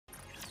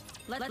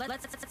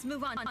Let's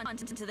move on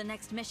to the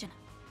next mission.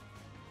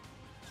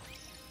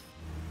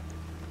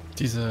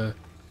 Diese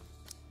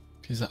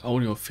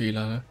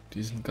Audiofehler, ne?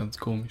 Die sind ganz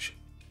komisch.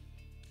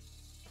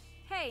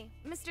 Hey,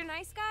 Mr.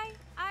 Nice Guy,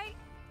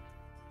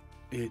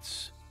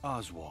 It's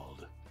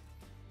Oswald.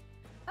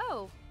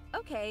 Oh,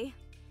 okay.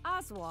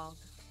 Oswald.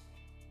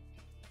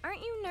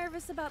 Aren't you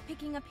nervous about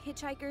picking up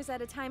hitchhikers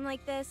at a time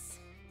like this?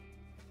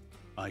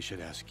 I should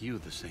ask you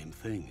the same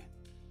thing.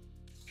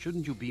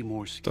 Shouldn't you be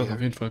more Das ist scared?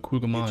 auf jeden Fall cool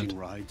gemalt. Hitching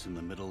rides in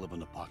the middle of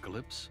an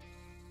apocalypse?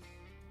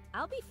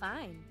 I'll be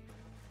fine.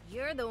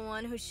 You're the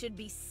one who should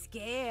be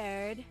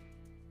scared.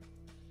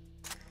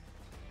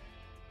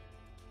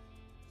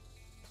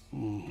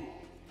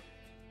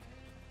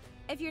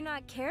 If you're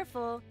not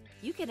careful,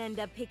 you could end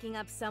up picking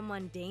up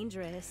someone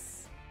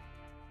dangerous.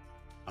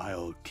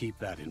 I'll keep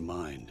that in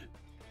mind.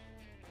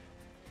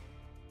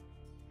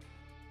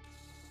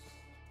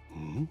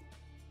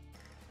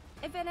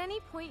 If at any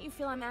point you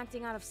feel I'm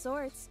acting out of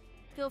sorts,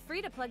 feel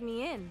free to plug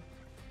me in.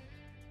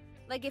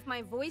 Like if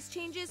my voice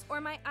changes or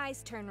my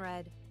eyes turn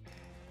red.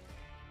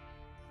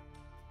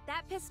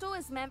 That pistol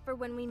is meant for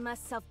when we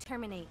must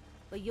self-terminate,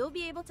 but you'll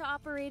be able to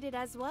operate it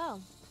as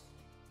well.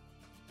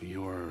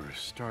 You're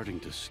starting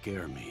to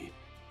scare me.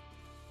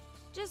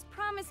 Just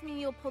promise me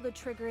you'll pull the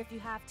trigger if you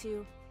have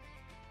to,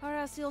 or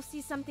else you'll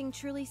see something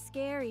truly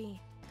scary.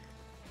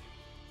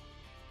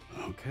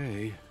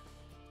 Okay.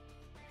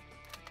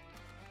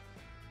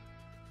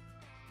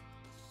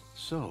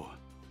 So,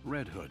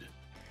 Red Hood,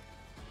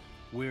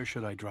 where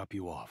should I drop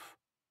you off?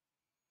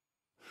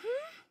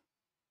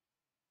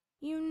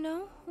 You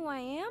know who I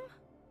am?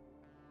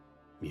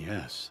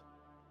 Yes,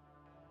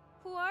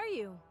 Who are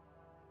you?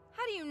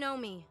 How do you know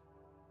me?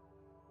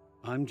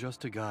 I'm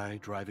just a guy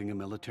driving a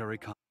military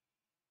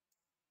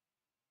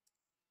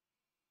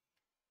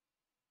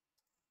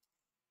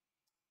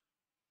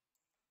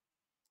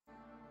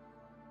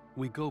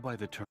We go by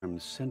the term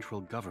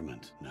central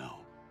government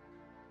now.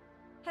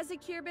 Has a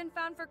cure been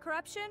found for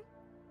corruption?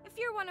 If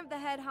you're one of the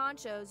head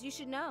honchos, you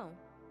should know.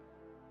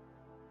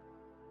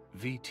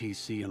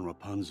 VTC and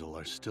Rapunzel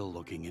are still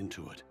looking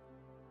into it,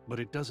 but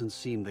it doesn't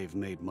seem they've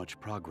made much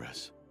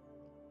progress.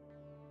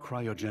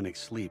 Cryogenic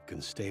sleep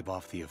can stave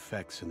off the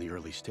effects in the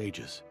early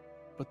stages,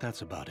 but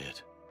that's about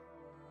it.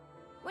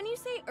 When you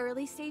say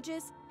early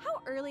stages,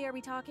 how early are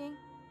we talking?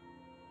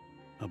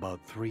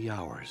 About 3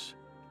 hours.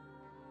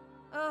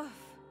 Ugh.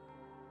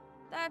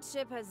 That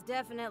ship has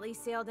definitely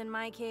sailed in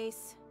my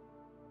case.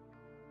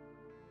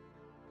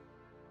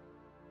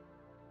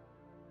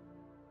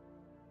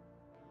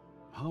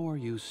 How are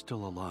you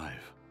still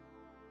alive?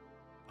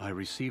 I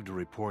received a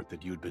report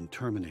that you'd been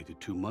terminated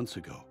 2 months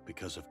ago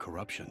because of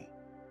corruption.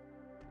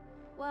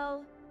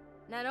 Well,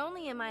 not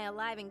only am I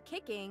alive and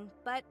kicking,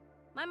 but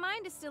my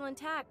mind is still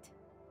intact.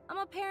 I'm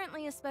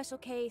apparently a special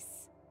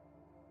case.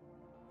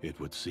 It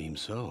would seem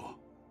so.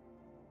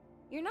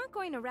 You're not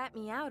going to rat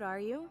me out, are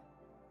you?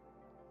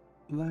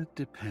 That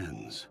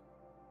depends.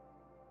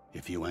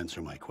 If you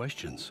answer my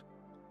questions,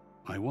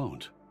 I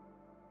won't.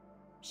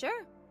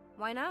 Sure,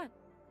 why not?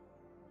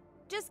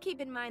 Just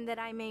keep in mind that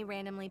I may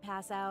randomly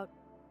pass out.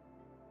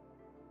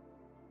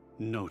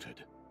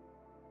 Noted.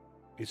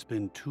 It's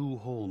been 2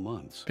 whole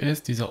months. Wer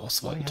ist dieser Why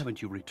Oswald?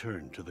 haven't you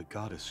returned to the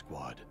Goddess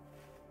Squad?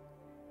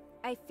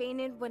 I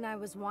fainted when I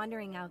was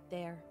wandering out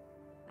there.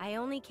 I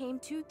only came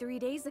to 3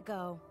 days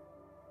ago.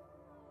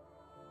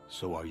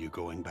 So are you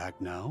going back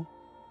now?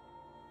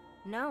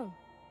 No.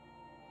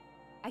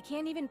 I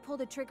can't even pull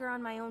the trigger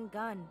on my own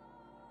gun.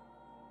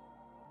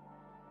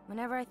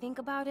 Whenever I think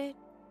about it,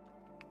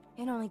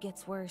 it only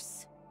gets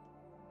worse.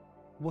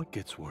 What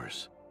gets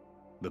worse?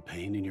 The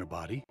pain in your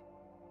body?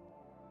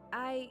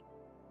 I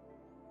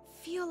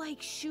feel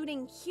like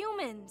shooting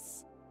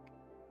humans.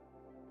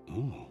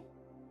 Ooh.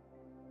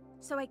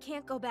 So I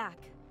can't go back.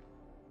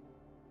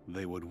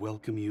 They would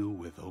welcome you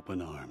with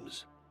open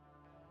arms.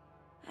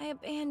 I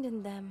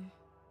abandoned them.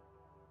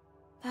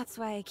 That's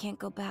why I can't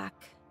go back.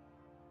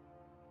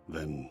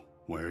 Then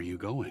where are you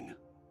going?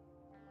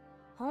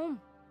 Home.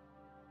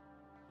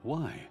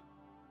 Why?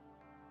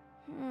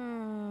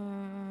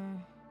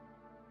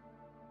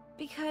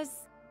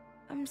 Because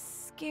I'm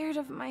scared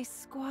of my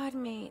squad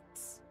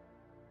mates.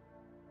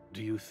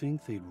 Do you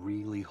think they'd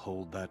really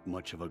hold that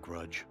much of a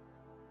grudge?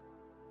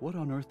 What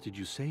on earth did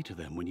you say to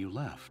them when you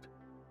left?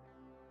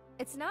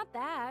 It's not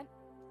that.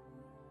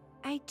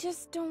 I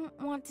just don't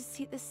want to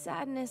see the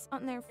sadness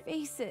on their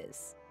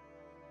faces.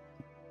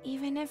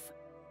 Even if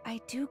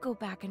I do go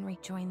back and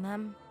rejoin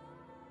them,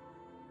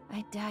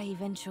 I die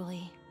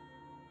eventually.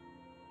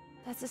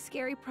 That's a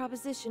scary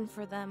proposition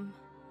for them.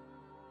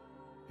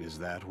 Is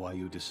that why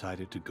you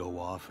decided to go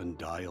off and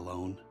die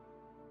alone?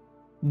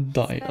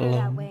 Die It's better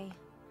that alone. way.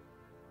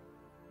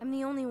 I'm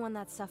the only one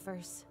that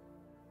suffers.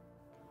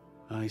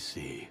 I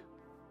see.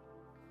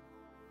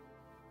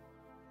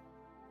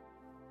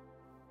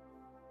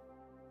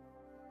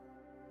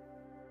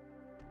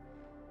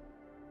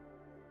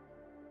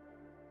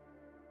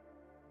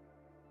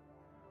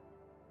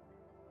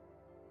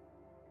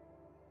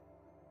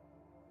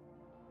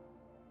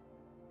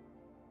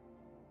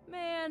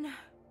 Man,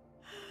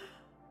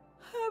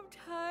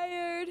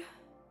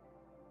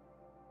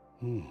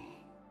 The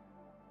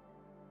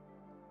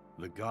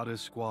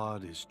Goddess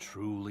Squad is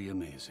truly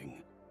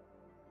amazing.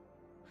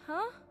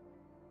 Huh?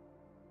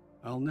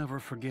 I'll never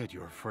forget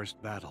your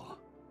first battle.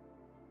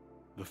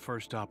 The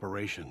first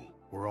operation,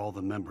 where all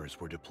the members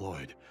were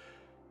deployed.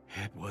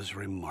 It was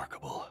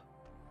remarkable.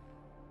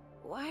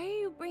 Why are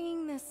you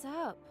bringing this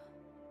up?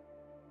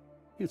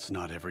 It's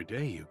not every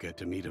day you get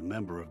to meet a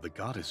member of the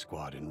Goddess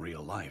Squad in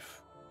real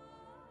life.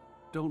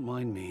 Don't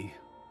mind me.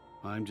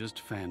 I'm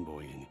just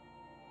fanboying.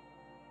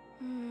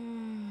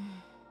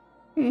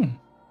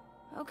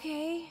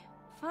 Okay,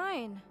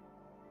 fine.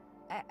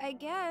 I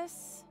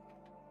guess.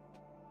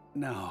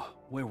 Now,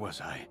 where was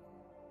I?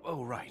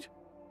 Oh, right.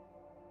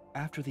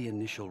 After the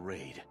initial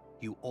raid,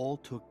 you all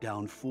took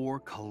down 4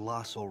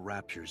 colossal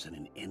raptures in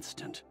an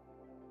instant.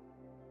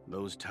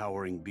 Those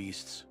towering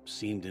beasts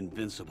seemed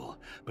invincible,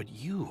 but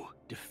you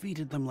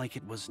defeated them like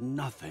it was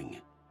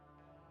nothing.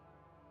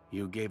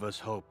 You gave us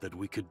hope that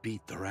we could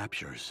beat the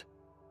raptures.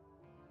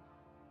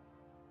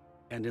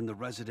 And in the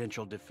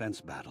residential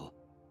defense battle,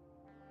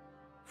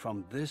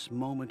 from this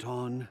moment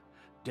on,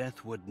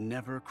 death would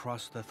never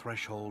cross the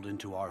threshold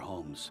into our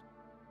homes.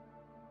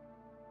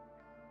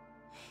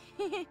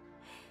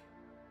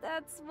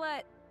 That's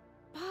what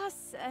Boss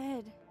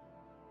said.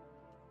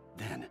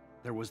 Then,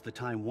 there was the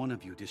time one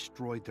of you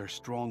destroyed their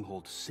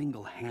stronghold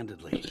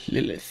single-handedly.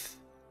 Lilith.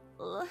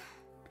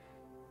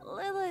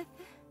 Lilith.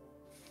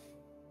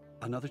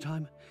 Another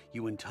time,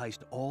 you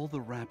enticed all the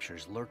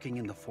raptures lurking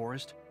in the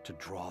forest to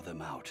draw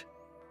them out.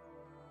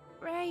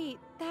 Right,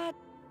 that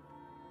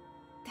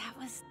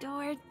was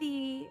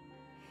Dorothy.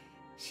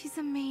 She's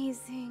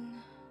amazing.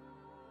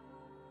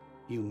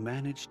 You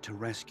managed to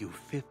rescue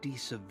 50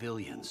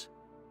 civilians,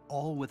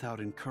 all without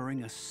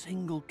incurring a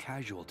single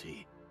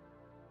casualty.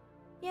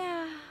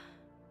 Yeah,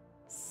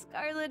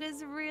 Scarlet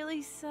is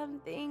really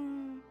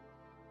something.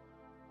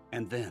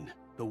 And then,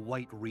 the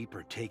White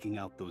Reaper taking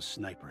out those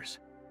snipers.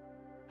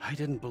 I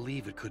didn't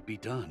believe it could be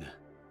done.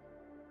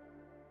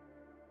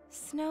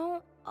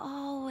 Snow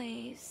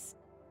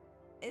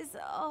is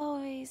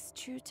always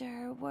true to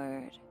her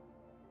word.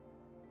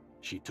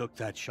 She took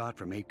that shot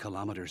from 8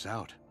 kilometers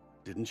out,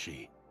 didn't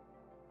she?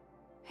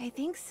 I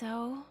think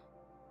so.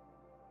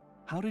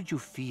 How did you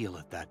feel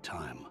at that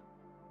time?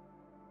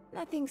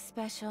 Nothing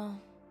special.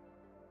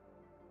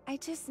 I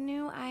just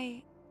knew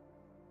I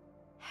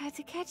had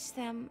to catch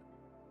them.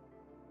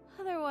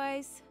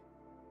 Otherwise,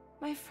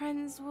 my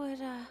friends would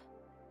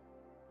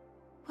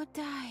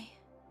die.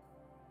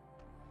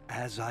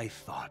 As I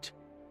thought.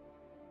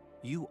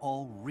 You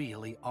all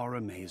really are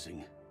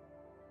amazing.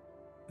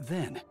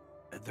 Then,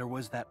 there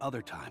was that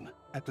other time,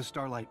 at the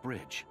Starlight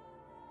Bridge.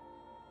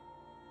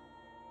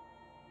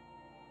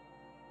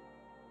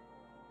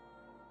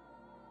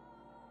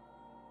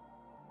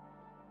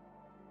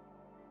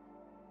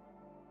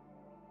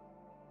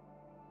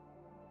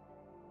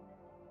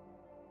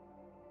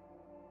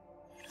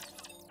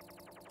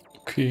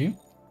 Okay.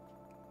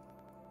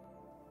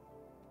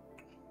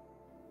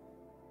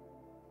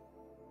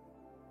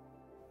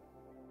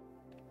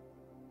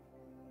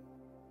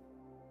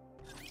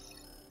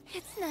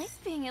 It's nice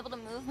being able to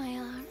move my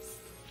arms.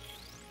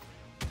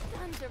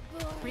 Guns are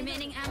boring.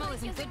 Remaining ammo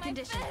is in Guns are good my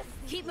condition. best.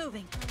 Keep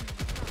moving.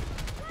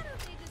 Why don't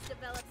they just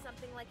develop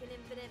something like an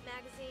infinite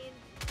magazine?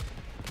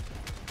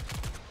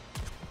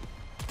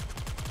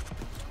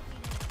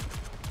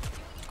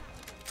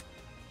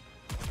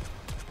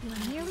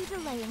 You're merely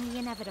delaying the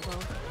inevitable.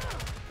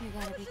 You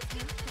gotta be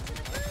careful.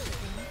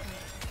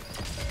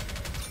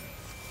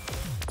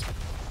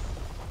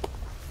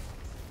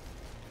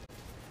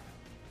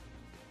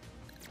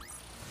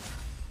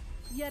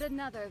 Yet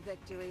another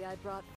victory I brought